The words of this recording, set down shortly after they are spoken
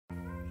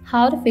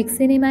How to fix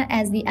Cinema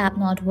as the app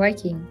not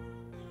working.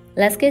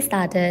 Let's get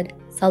started.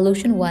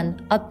 Solution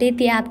 1. Update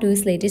the app to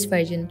its latest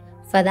version.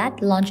 For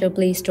that, launch your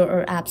Play Store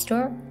or App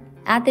Store.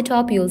 At the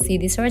top, you'll see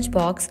the search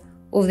box.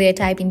 Over there,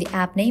 type in the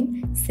app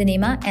name,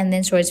 Cinema, and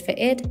then search for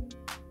it.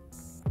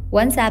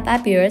 Once app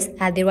appears,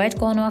 at the right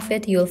corner of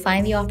it, you'll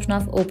find the option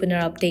of Open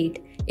or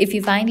Update. If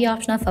you find the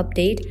option of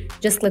Update,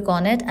 just click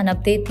on it and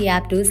update the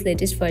app to its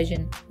latest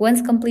version.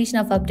 Once completion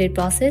of update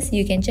process,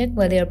 you can check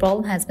whether your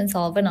problem has been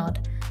solved or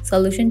not.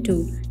 Solution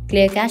 2.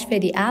 Clear cache for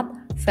the app.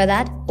 For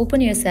that,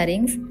 open your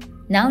settings.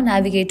 Now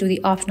navigate to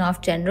the option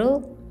of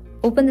General.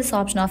 Open this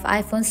option of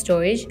iPhone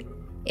Storage.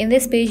 In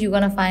this page, you're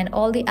gonna find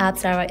all the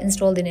apps that are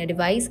installed in your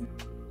device.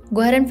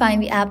 Go ahead and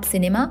find the app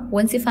Cinema.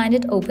 Once you find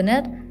it, open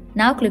it.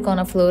 Now click on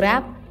Offload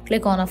app.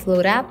 Click on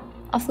Offload app.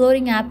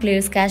 Offloading app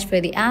clears cache for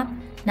the app.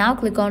 Now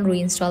click on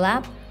Reinstall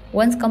app.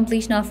 Once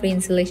completion of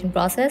reinstallation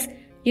process,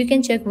 you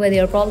can check whether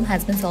your problem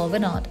has been solved or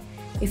not.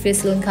 If you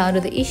still encounter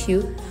the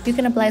issue, you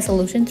can apply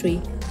solution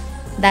 3.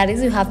 That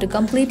is, you have to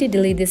completely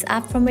delete this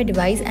app from your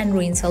device and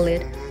reinstall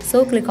it.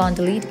 So click on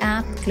Delete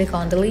app, click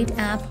on Delete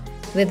app.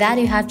 With that,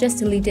 you have just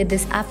deleted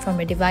this app from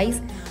your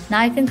device.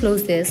 Now you can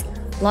close this,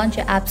 launch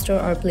your App Store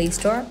or Play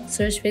Store,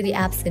 search for the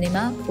app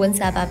Cinema. Once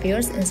app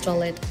appears,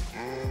 install it.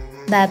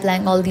 By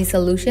applying all these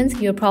solutions,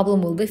 your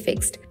problem will be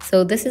fixed.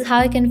 So this is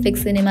how you can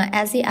fix Cinema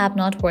as the app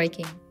not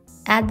working.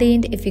 At the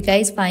end, if you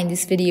guys find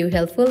this video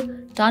helpful,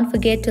 don't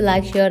forget to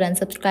like, share and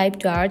subscribe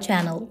to our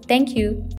channel. Thank you.